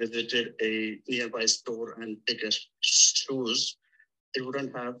have visited a nearby store and pick up shoes, it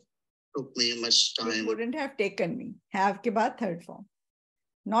wouldn't have took me much time. It wouldn't have taken me. Have के बाद third form.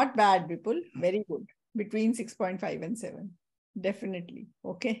 Not bad, people. Very good. Between 6.5 and 7. Definitely.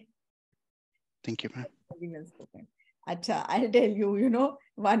 Okay. Thank you, ma'am. Well spoken. Acha, I'll tell you,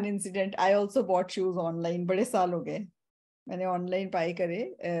 one incident. I also bought shoes online. बड़े साल हो गए. मैंने online पाई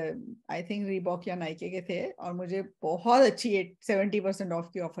करे. I think Reebok या Nike के थे, और मुझे बहुत अच्छी 70% ऑफ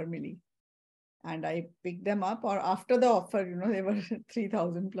की offer milli. And I picked them up, or after the offer, they were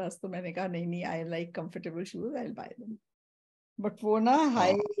 3,000 plus. तो मैंने कहा नहीं, I like comfortable shoes, I'll buy them. But वो ना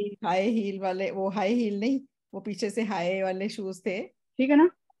high heel वाले, वो high heel नहीं, वो पीछे से high वाले shoes थे. ठीक है ना?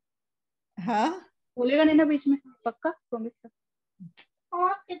 हाँ. बोलेगा नहीं ना बीच में, पक्का प्रॉमिस कर.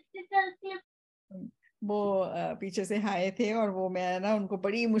 वो पीछे से हाई थे, और वो मैं ना उनको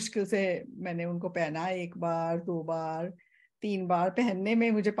बड़ी मुश्किल से मैंने उनको पहना. 1 बार 2 बार 3 बार पहनने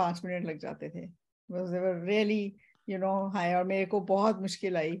में मुझे 5 मिनट लग जाते थे. They were really हाई, और मेरे को बहुत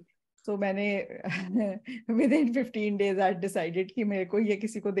मुश्किल आई. तो मैंने within 15 days I decided कि मेरे को ये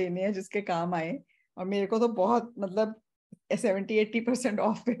किसी को देने हैं जिसके काम आए, और मेरे को तो बहुत मतलब 70-80%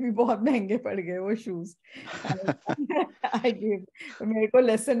 ऑफ पे भी बहुत महंगे पड़ गए वो शूज। आई गिव, मेरे को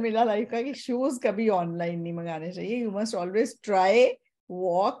लेसन मिला लाइफ का कि शूज कभी ऑनलाइन नहीं मंगाने चाहिए। You must always try,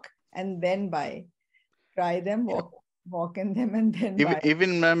 walk and then bye. Try them, walk in them and then buy.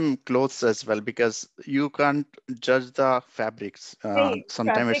 Even ma'am, clothes as well, because you can't judge the fabrics. नहीं,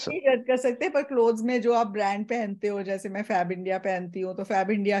 Sometimes fabric it's नहीं जज कर सकते, पर clothes में जो आप brand पहनते हो, जैसे मैं फैब इंडिया पहनती हूँ तो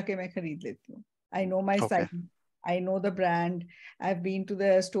फैब इंडिया के मैं खरीद लेती हूँ। I know my okay. Size, I know the brand, I have been to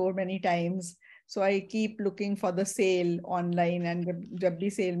the store many times, so I keep looking for the cell online, and जब भी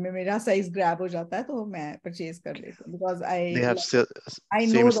सेल में मेरा साइज ग्रैब हो जाता है तो मैं परचेज कर लेती हूँ, because They have I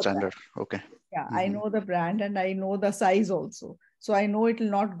same know the standard. Brand. Okay. Yeah, I know the brand and I know the size also, so I know it will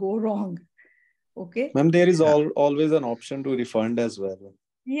not go wrong. Okay. Ma'am, there is always an option to refund as well.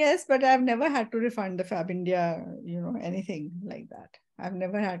 Yes, but I've never had to refund the Fab India, anything like that. I've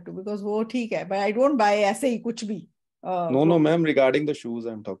never had to, because वो ठीक है, but I don't buy ऐसे ही कुछ भी. No, ma'am, regarding the shoes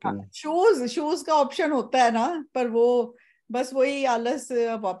I'm talking. Shoes का option होता है ना, पर वो बस वही आलस,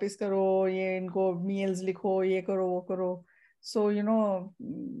 वापस करो, ये इनको meals लिखो, ये करो, वो करो. So,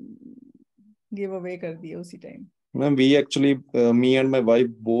 give away कर दिए उसी time. Ma'am, we actually, me and my wife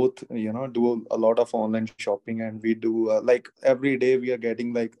both, do a lot of online shopping, and we do like every day we are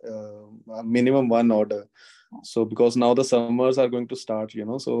getting like minimum one order. So because now the summers are going to start,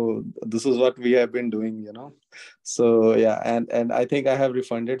 so this is what we have been doing, So yeah, and I think I have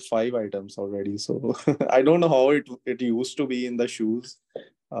refunded 5 items already. So I don't know how it used to be in the shoes,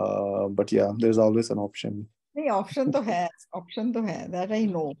 but yeah, there's always an option. नहीं, option तो है, that I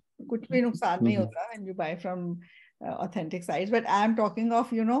know. कुछ भी नुकसान नहीं होता when you buy from authentic sites, but I'm talking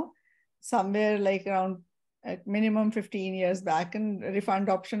of, somewhere like around at minimum 15 years back, and refund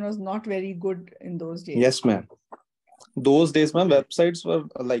option was not very good in those days. Yes, ma'am. Those days, ma'am, websites were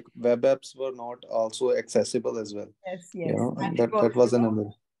like web apps were not also accessible as well. Yes. That was another.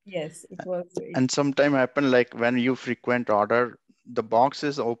 Yes, it was. And sometime happen like when you frequent order, the box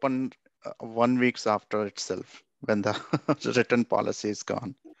is open 1 weeks after itself when the return policy is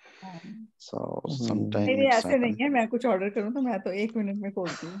gone. So sometimes नहीं, it's ऐसे happen. नहीं है, मैं कुछ order करूं तो मैं तो 1 मिनट में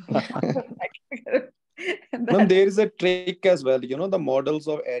खोलती हूँ. Ma'am, there is a trick as well. The models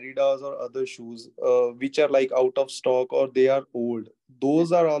of Adidas or other shoes, which are like out of stock or they are old.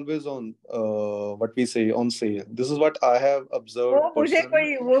 Those are always on, what we say, on sale. This is what I have observed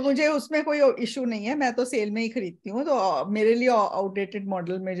personally. मुझे उसमें कोई issue नहीं है, मैं तो cell में ही खरीदती हूँ, तो मेरे लिए आउटडेटेड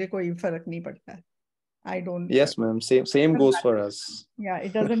मॉडल मुझे कोई फर्क नहीं पड़ता है. I don't. Yes, ma'am. Same goes for us. Yeah,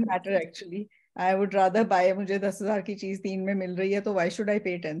 it doesn't matter actually. I would rather buy, मुझे 10,000 की चीज 3 में मिल रही है, तो why should I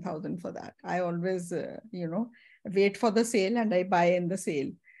pay 10,000 for that? I always, wait for the sale and I buy in the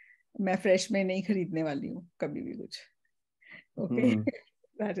sale. मैं fresh में नहीं खरीदने वाली हूँ कभी भी कुछ. Okay,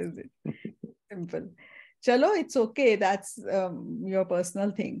 that is it. Simple. चलो, it's okay. That's your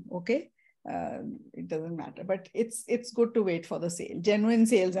personal thing. Okay. It doesn't matter, but it's good to wait for the sale. Genuine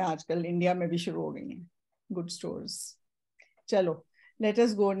sales हैं आजकल इंडिया में भी शुरू हो गई हैं. Good stores. Chalo, let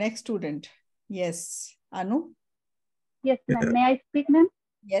us go. Next student. Yes, Anu. Yes, ma'am. May I speak, ma'am?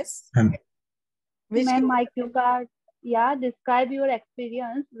 Yes. Ma'am, my cue card. Yeah, describe your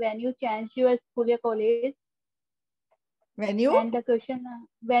experience when you changed your school or college. When you? And the question,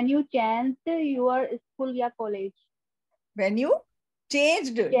 when you changed your school or college. When you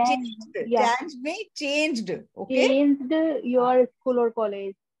changed. Yeah. Changed me, changed. Okay. Changed your school or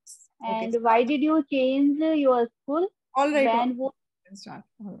college. And okay, why did you change your school? All right. Start.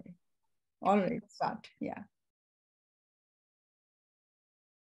 All right. Start. Yeah.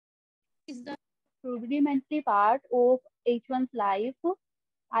 Is the rudimentary part of H1's life.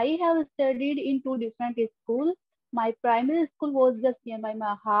 I have studied in 2 different schools. My primary school was just nearby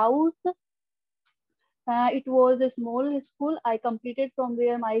my house. It was a small school. I completed from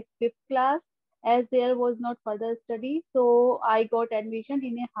there my 5th class, as there was not further study. So I got admission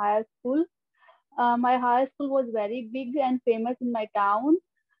in a higher school. My high school was very big and famous in my town.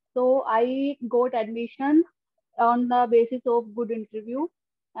 So I got admission on the basis of good interview.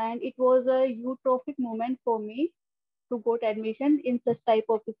 And it was a euphoric moment for me to get admission in such type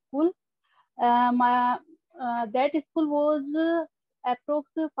of school. That school was approx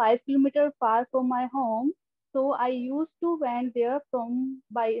 5 kilometers far from my home. So I used to went there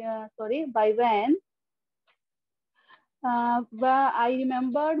by van. But I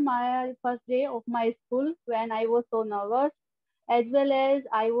remembered my first day of my school when I was so nervous, as well as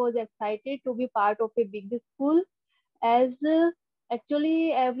I was excited to be part of a big school, as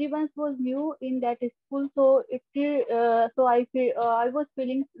actually everyone was new in that school. So I was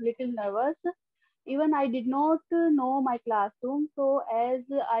feeling little nervous. Even I did not know my classroom. So as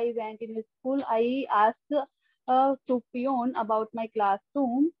I went in school, I asked to peon about my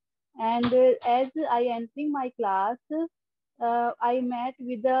classroom. And as I entering my class, I met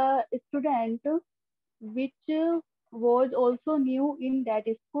with a student which was also new in that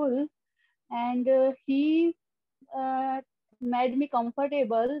school, and he uh, made me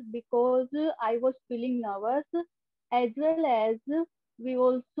comfortable because I was feeling nervous, as well as we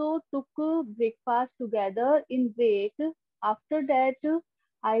also took breakfast together in break. After that,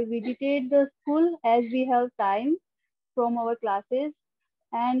 I visited the school as we have time from our classes.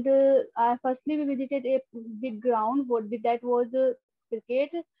 And firstly, we visited a big ground. That was cricket,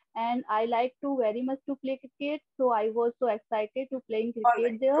 and I like to very much to play cricket. So I was so excited to playing All right.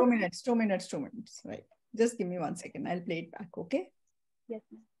 cricket there. 2 minutes, 2 minutes, 2 minutes. Right. Just give me 1 second. I'll play it back. Okay. Yes,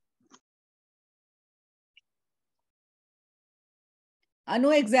 ma'am.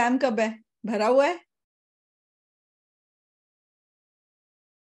 Anu exam कब है? भरा हुआ है?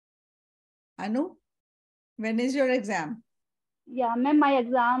 अनु, when is your exam? या ma'am my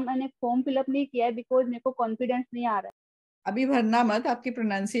exam मैंने form fill up नहीं किया है बिकॉज मेरे को कॉन्फिडेंस नहीं आ रहा है. अभी भरना मत, आपकी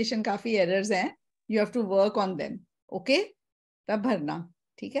प्रोनाउंसिएशन काफी एरर्स हैं. You have to work on them. Okay, तब भरना.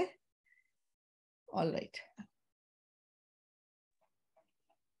 ठीक है. All right.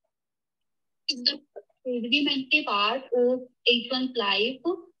 The rudimentary part of H1's life.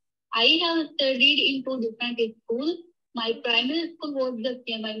 I have studied in two different schools. My primary school was just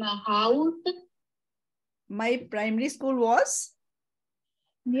near my house. My primary school was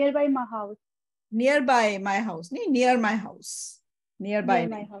nearby my house. nearby my house. नहीं, near my house. Nearby Near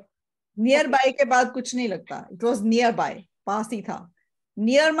my नहीं. house. Nearby के बाद कुछ नहीं लगता. It was nearby. पास ही था.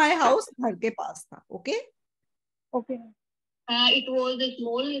 Near my house घर के पास था. Okay. Okay. It was a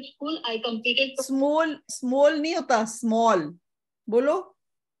small school. I completed. Small नहीं होता. Small. बोलो.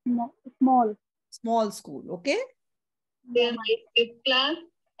 Small. Small school. Okay. There my fifth class.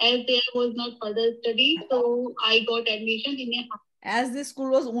 As there was not further study, so I got admission in a. As this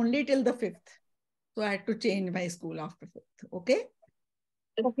school was only till the 5th, so I had to change my school after 5th. Okay.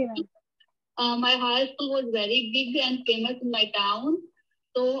 Okay, ma'am. My high school was very big and famous in my town,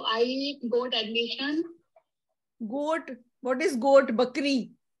 so I got admission. Goat. What is goat?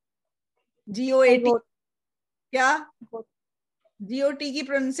 Bakri. GOAT. क्या? GOT की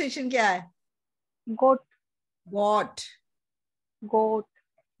pronunciation क्या है? Goat. Got. Goat.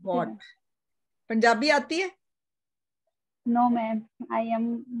 Got. Punjabi आती है? No, ma'am. I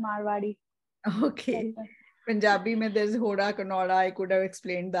am Marwadi. Okay. Punjabi में there's hoda, kanoda. I could have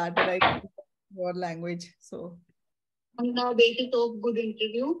explained that, but I your language. So. On the basis of good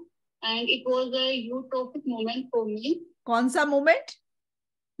interview, and it was a euphoric moment for me. कौन सा moment?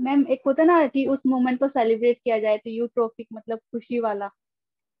 Ma'am एक होता ना कि उस moment को celebrate किया जाए तो यूट्रोफिक मतलब खुशी वाला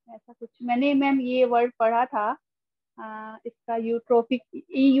ऐसा कुछ. मैंने मैम ये वर्ड पढ़ा था. इसका यूट्रोफिक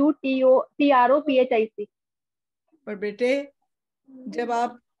EUTROPHIC. पर बेटे जब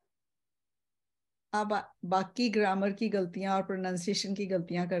आप बाकी ग्रामर की गलतियां और प्रोनाउंसिएशन की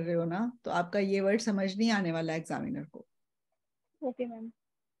गलतियां कर रहे हो ना, तो आपका ये वर्ड समझ नहीं आने वाला एग्जामिनर को. Okay ma'am.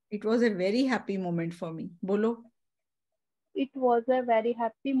 It was a very happy moment for me. बोलो. It was a very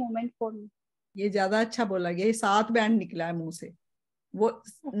happy moment for me. ये ज्यादा अच्छा बोला गया. 7 बैंड निकला है मुंह से. वो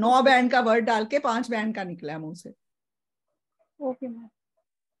 9 बैंड का वर्ड डाल के 5 बैंड का निकला है मुंह से. Okay ma'am.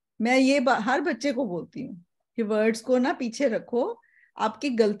 मैं ये हर बच्चे को बोलती हूँ कि वर्ड्स को ना पीछे रखो. आपकी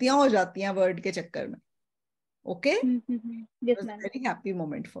गलतियां हो जाती हैं वर्ड के चक्कर में. Okay. Very happy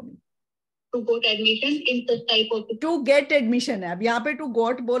moment for me. To get admission in such type of. To get admission है. अब यहाँ पे to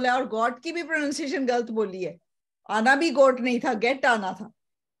got बोला है और got की भी प्रोनाउंसिएशन गलत बोली है. आना भी got नहीं था, get आना था.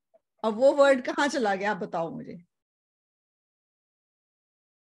 अब वो वर्ड कहाँ चला गया? आप बताओ मुझे.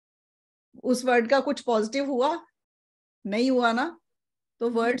 उस वर्ड का कुछ पॉजिटिव हुआ? नहीं हुआ ना. तो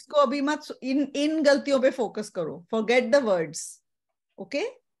वर्ड्स को अभी मत इन गलतियों पे फोकस करो. Forget the words. Okay.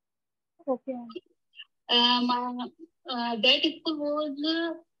 Okay. That school was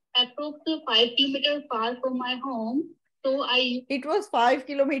approx 5 kilometers far from my home, so it was 5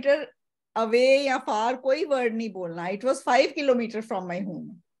 kilometers away या far, कोई word नहीं बोलना. It was 5 kilometers from my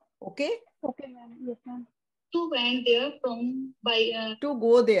home. Okay. Okay, ma'am. Yes, ma'am. To went there from by to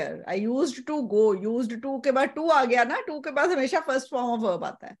go there. I used to go. Used to के बाद to आ गया ना. to के बाद हमेशा first form of verb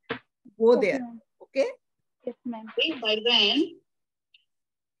आता है. Go there. Okay. Yes, ma'am. By when.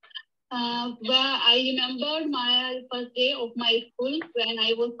 But I remembered my first day of my school when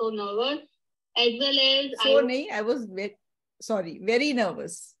I was so nervous, as well as I was very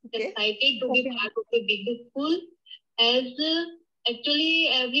nervous. Okay. Excited to be part of a big school, as actually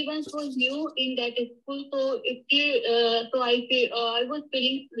everyone was new in that school, so I was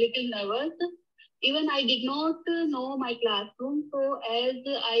feeling little nervous. Even I did not know my classroom. So as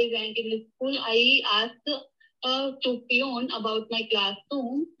I went in the school, I asked to peon about my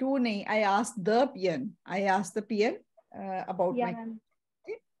classroom. To nahi, I asked the peon. I asked the peon about Yeah, my. ma'am.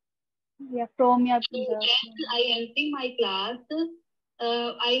 Yeah, from your So as I entered my class,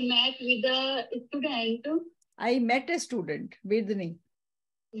 I met with a student. I met a student, Vedni.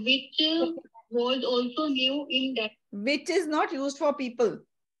 Which was also new in that. Which is not used for people.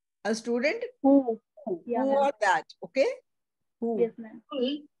 A student who? Yeah, who ma'am. or that, okay? Who? Yes, ma'am.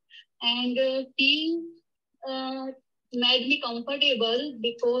 And she made me comfortable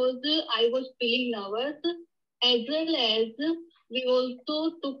because I was feeling nervous, as well as we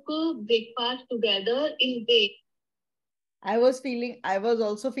also took breakfast together in bed. I was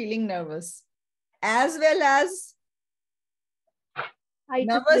also feeling nervous, as well as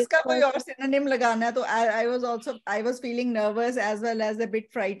nervous का कोई और synonym लगाना है तो I was feeling nervous as well as a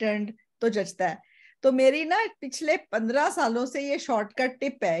bit frightened तो जचता है. तो मेरी ना पिछले 15 सालों से ये शॉर्टकट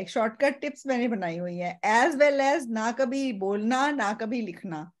टिप है. शॉर्टकट टिप्स मैंने बनाई हुई है, as well as ना कभी बोलना ना कभी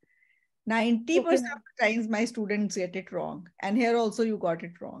लिखना. 90% of the times my students get it wrong, and here also you got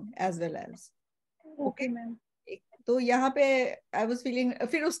it wrong as well as. Okay, ma'am. तो यहाँ पे I was feeling.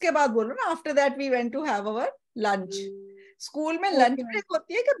 फिर उसके बाद बोलो ना, after that we went to have our lunch. School में lunch break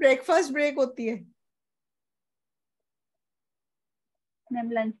होती है कि ब्रेकफास्ट ब्रेक होती है?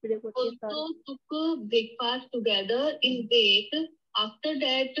 मैम लंच ब्रेक होती है. Also took breakfast together in bed. After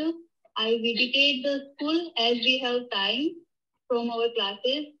that, I visited the school as we have time from our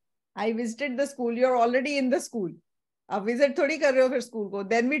classes. I visited the school. You're already in the school. अब visit थोड़ी कर रहे हो फिर school को.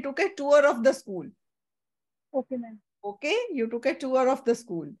 Then we took a tour of the school. Okay, ma'am. Okay, you took a tour of the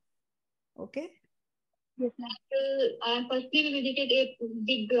school. Okay. Yes, ma'am. Firstly, we visited a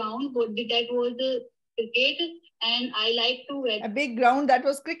big ground. That was cricket, and I like to. A big ground that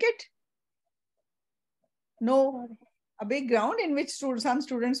was cricket? No, a big ground in which some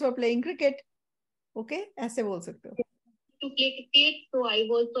students were playing cricket. Okay, ऐसे बोल सकते हो. To play cricket, so I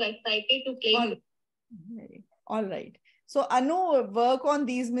was so excited to play. All right. So Anu, work on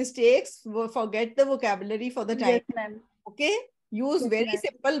these mistakes. Forget the vocabulary for the time. Yes, ma'am. Okay. Use very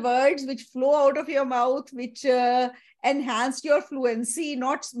simple words which flow out of your mouth, which enhance your fluency,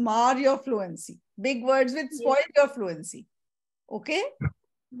 not mar your fluency. Big words which spoil your fluency. Okay.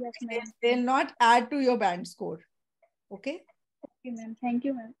 Yes, ma'am. They'll not add to your band score. Okay. Okay, ma'am. Thank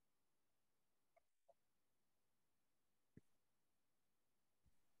you, ma'am.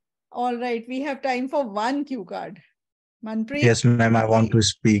 All right, we have time for one cue card. Manpreet? Yes, ma'am, I want to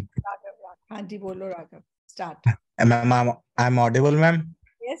speak. Auntie bolo Raghav. Start. Ma'am, I'm audible, ma'am?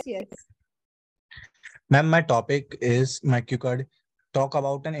 Yes, yes. Ma'am, my topic is my cue card. Talk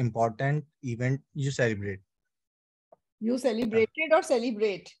about an important event you celebrate. You celebrated or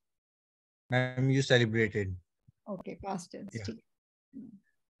celebrate? Ma'am, you celebrated. Okay, past tense. Yeah.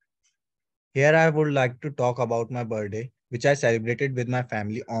 Here I would like to talk about my birthday, which I celebrated with my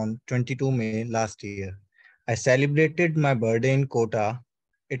family on 22 May last year. I celebrated my birthday in Kota.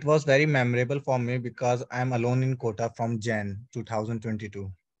 It was very memorable for me because I'm alone in Kota from Jan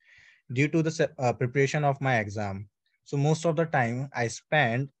 2022 due to the preparation of my exam. So most of the time I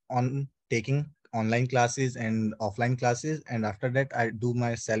spend on taking online classes and offline classes, and after that I do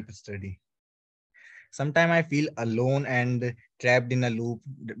my self-study. Sometimes I feel alone and trapped in a loop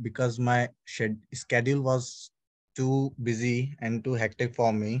because my schedule was too busy and too hectic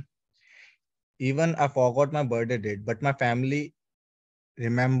for me. Even I forgot my birthday date, but my family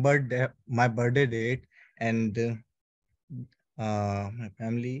remembered my birthday date, and my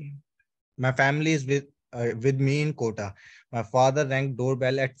family is with me in Kota. My father rang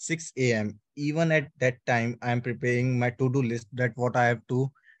doorbell at 6 a.m. Even at that time, I am preparing my to-do list, that what I have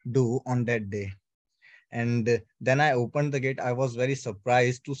to do on that day. And then I opened the gate. I was very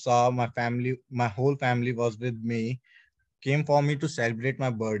surprised to saw my family, my whole family was with me, came for me to celebrate my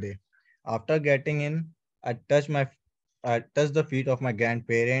birthday. After getting in, I touched the feet of my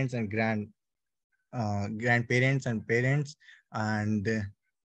grandparents and grandparents and parents, and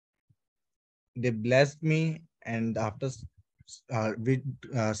they blessed me. And after we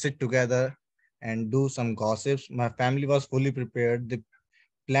sit together and do some gossips, my family was fully prepared. They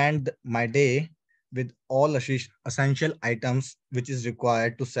planned my day with all essential items which is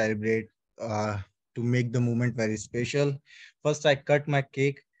required to celebrate, to make the moment very special. First, I cut my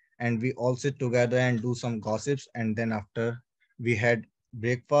cake and we all sit together and do some gossips. And then after, we had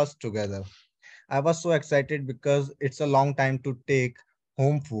breakfast together. I was so excited because it's a long time to take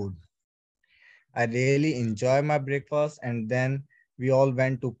home food. I really enjoy my breakfast, and then we all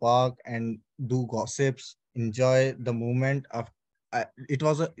went to park and do gossips, enjoy the moment of it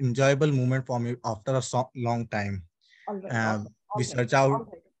was an enjoyable moment for me after a long time. All right. We search out. All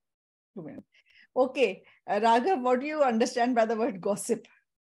right. 2 minutes. Okay. Raghav, what do you understand by the word gossip?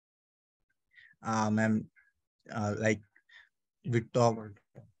 Ma'am, like we talk.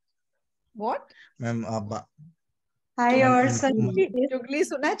 What? Ma'am, Hi, ma'am, और Chugli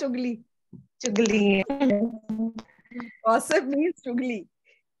suna hai, chugli. चुगली Gossip means chugli.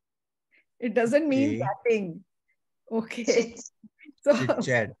 It doesn't mean okay. chatting. Okay. So Chit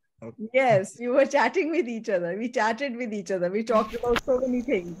chat. Okay. yes, you were chatting with each other. We chatted with each other. We talked about so many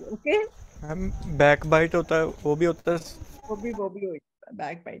things. Okay. Backbite होता है, वो भी होता है. वो भी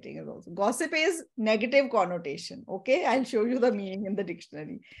backbiting is also. Gossip is negative connotation. Okay, I'll show you the meaning in the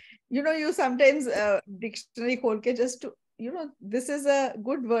dictionary. You know, you sometimes dictionary खोल के just to, you know, this is a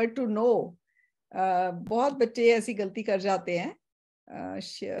good word to know. बहुत बच्चे ऐसी गलती कर जाते हैं.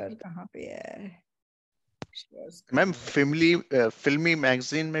 Share कहाँ पे है? मैम फिल्मी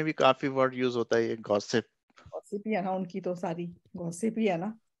मैगजीन में भी काफी वर्ड यूज होता है ये गॉसिप. गॉसिप ही है ना उनकी तो सारी गॉसिप ही है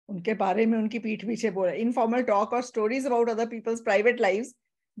ना. उनके बारे में उनकी पीठ पीछे बोला. Informal talk or stories about other people's private lives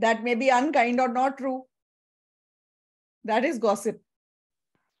that may be unkind or not true. That is gossip.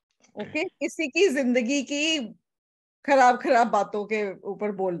 Okay? किसी की जिंदगी की खराब बातों के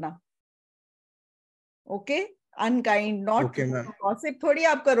ऊपर बोलना. Okay? Unkind, not okay, true. Gossip थोड़ी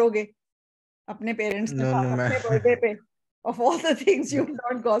आप करोगे अपने पेरेंट्स के साथ अपने बर्थडे पे. Of all the things you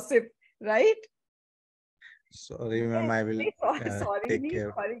don't gossip, right? Sorry, ma'am, I will take care. Sorry की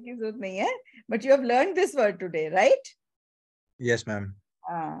जरूरत नहीं है. But you have learned this word today, right? Yes, ma'am.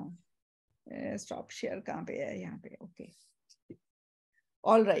 Stop share कहाँ पे है? यहाँ पे. Okay.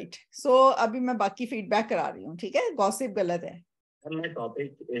 All right. So अभी मैं बाकी feedback करा रही हूँ. ठीक है? Gossip गलत है. My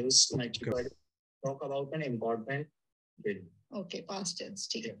topic is talk about an important bill. Okay, past tense.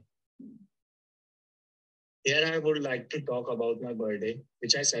 ठीक है. Here I would like to talk about my birthday,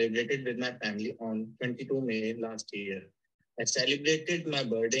 which I celebrated with my family on 22 May last year. I celebrated my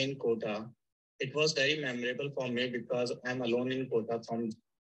birthday in Kota. It was very memorable for me because I'm alone in Kota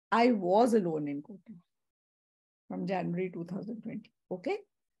I was alone in Kota from January 2020. Okay?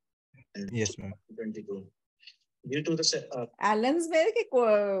 Yes, ma'am. 22. Due to the Allen's में के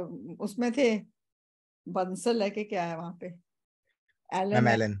उसमें थे बंसल है कि क्या है वहाँ पे?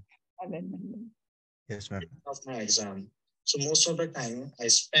 Allen. Yes, ma'am. Of my exam. So most of the time I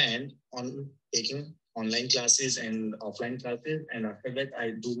spend on taking online classes and offline classes, and after that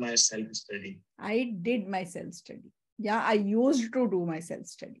I do my self-study. I did my self-study. Yeah, I used to do my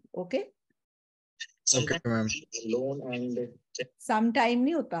self-study. Okay? Sometimes okay, ma'am. Alone and sometime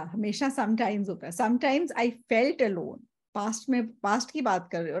नहीं होता, हमेशा sometimes होता है. Sometimes I felt alone. Past की बात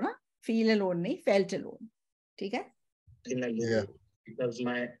कर रहे हो ना? Feel alone नहीं, felt alone. ठीक है? Yeah. Because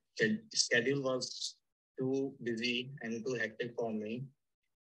my schedule was too busy and too hectic for me.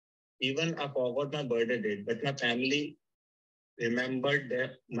 Even I forgot my birthday date, but my family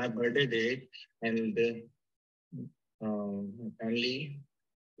remembered my birthday date, and my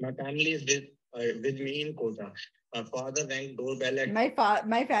family is with me in Kota. My father rang doorbell at my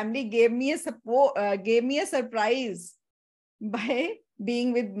family gave me a surprise by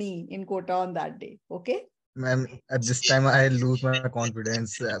being with me in Kota on that day. Okay. Ma'am, at this time I lose my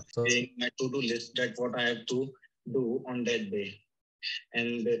confidence. So my to-do list that what I have to do on that day.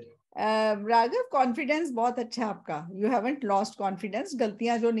 And Raghav, confidence बहुत अच्छा आपका. You haven't lost confidence.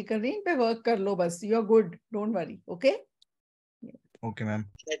 गलतियां जो निकल रही हैं इन पे work कर लो बस. You are good. Don't worry. Okay. Okay, ma'am.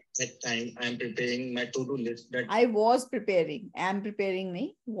 At that time, I am preparing my to-do list. That I was preparing. I am preparing.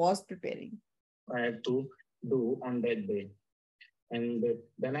 नहीं, was preparing. I have to do on that day. And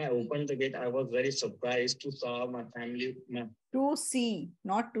when I opened the gate, I was very surprised to saw my family. To see,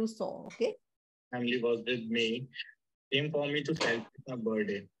 not to saw. Okay. Family was with me. Came for me to celebrate my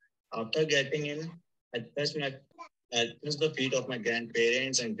birthday. After getting in, I touched the feet of my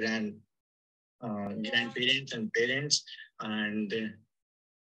grandparents and grandparents and parents, and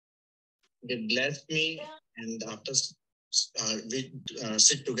they blessed me. And after we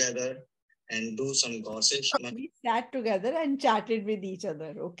sit together and do some gossips. We sat together and chatted with each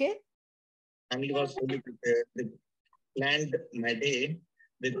other. Okay. Family was fully prepared. They planned my day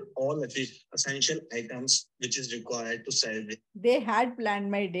with all essential items which is required to celebrate. They had planned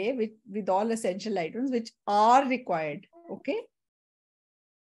my day with all essential items which are required. Okay.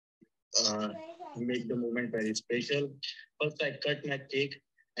 Make the moment very special. First, I cut my cake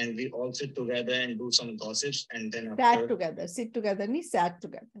and we all sit together and do some gossips, and then sat together. Sit together, we sat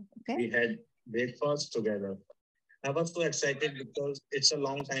together. Okay. We had breakfast together. I was so excited because it's a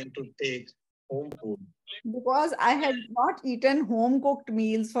long time to take home food. Because I had not eaten home cooked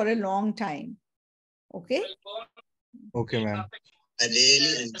meals for a long time. Okay. Okay, ma'am. I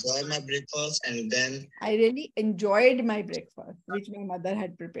really enjoy my breakfast, and then I really enjoyed my breakfast, which my mother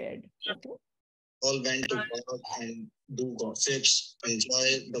had prepared. Okay. all went to work and do gossips,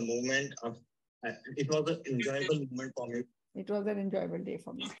 enjoy the moment of. It was an enjoyable moment for me. It was an enjoyable day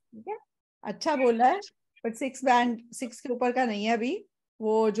for me. ठीक है, अच्छा बोला है, but 6 के ऊपर का नहीं है अभी.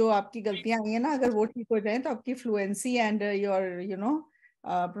 वो जो आपकी गलतियां आई है ना, अगर वो ठीक हो जाए तो आपकी fluency and your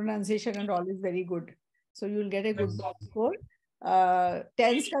pronunciation and all is very good. So you'll get a good score.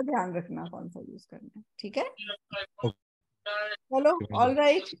 Tense का ध्यान रखना कौन सा यूज करना है, ठीक है? चलो, all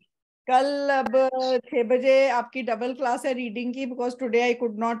right. कल अब 6 बजे आपकी डबल क्लास है रीडिंग की, because today I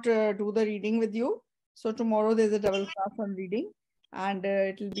could not do the reading with you. So tomorrow there's a double class on reading, and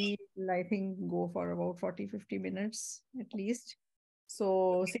it will be, I think, go for about 40-50 minutes at least.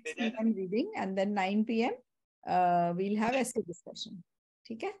 So 6 p.m. reading, and then 9 p.m. We'll have essay discussion.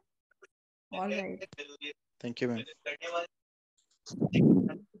 ठीक है? All right. Thank you, ma'am.